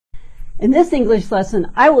In this English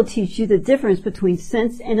lesson, I will teach you the difference between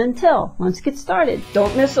since and until. Let's get started.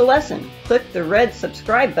 Don't miss a lesson. Click the red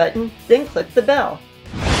subscribe button, then click the bell.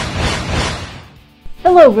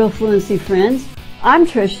 Hello, Real Fluency friends. I'm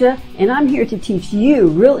Trisha, and I'm here to teach you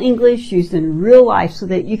real English used in real life so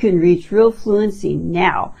that you can reach real fluency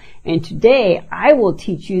now. And today, I will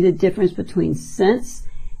teach you the difference between since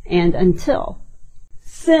and until.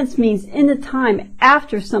 Since means in the time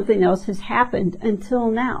after something else has happened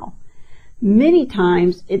until now. Many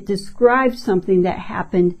times it describes something that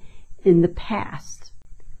happened in the past.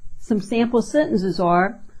 Some sample sentences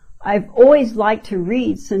are, I've always liked to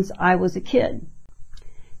read since I was a kid.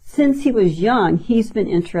 Since he was young, he's been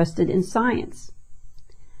interested in science.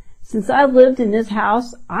 Since I lived in this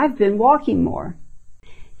house, I've been walking more.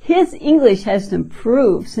 His English has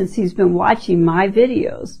improved since he's been watching my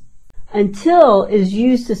videos. Until is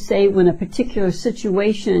used to say when a particular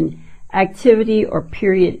situation, activity, or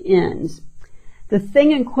period ends. The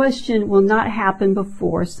thing in question will not happen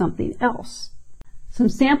before something else. Some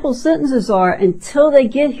sample sentences are, until they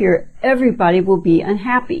get here, everybody will be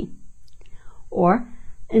unhappy. Or,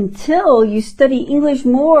 until you study English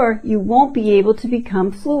more, you won't be able to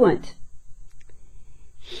become fluent.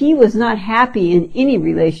 He was not happy in any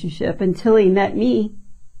relationship until he met me.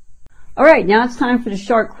 Alright, now it's time for the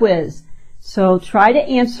short quiz. So try to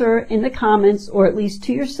answer in the comments, or at least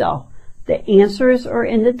to yourself. The answers are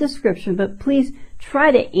in the description, but please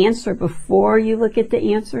try to answer before you look at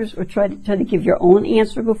the answers, or try to give your own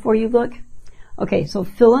answer before you look. Okay, so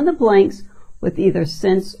fill in the blanks with either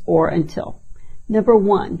since or until. Number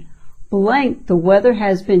 1, blank, the weather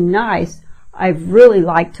has been nice. I've really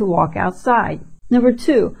liked to walk outside. Number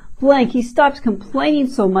 2, blank, he stops complaining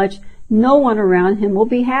so much, no one around him will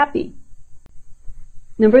be happy.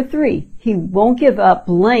 Number 3, he won't give up,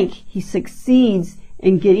 blank, he succeeds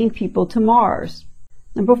in getting people to Mars.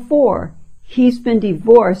 Number 4, he's been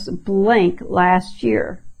divorced, blank, last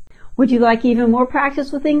year. Would you like even more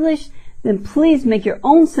practice with English? Then please make your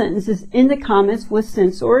own sentences in the comments with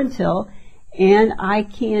since or until, and I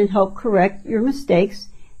can help correct your mistakes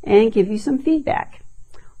and give you some feedback.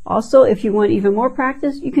 Also, if you want even more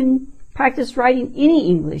practice, you can practice writing any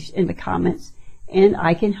English in the comments, and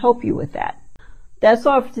I can help you with that. That's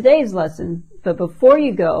all for today's lesson, but before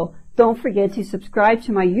you go, don't forget to subscribe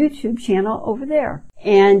to my YouTube channel over there.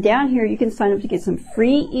 And down here you can sign up to get some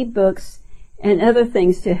free ebooks and other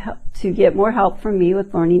things to get more help from me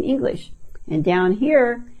with learning English. And down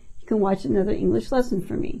here you can watch another English lesson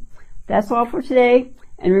from me. That's all for today,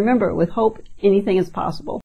 and remember, with hope, anything is possible.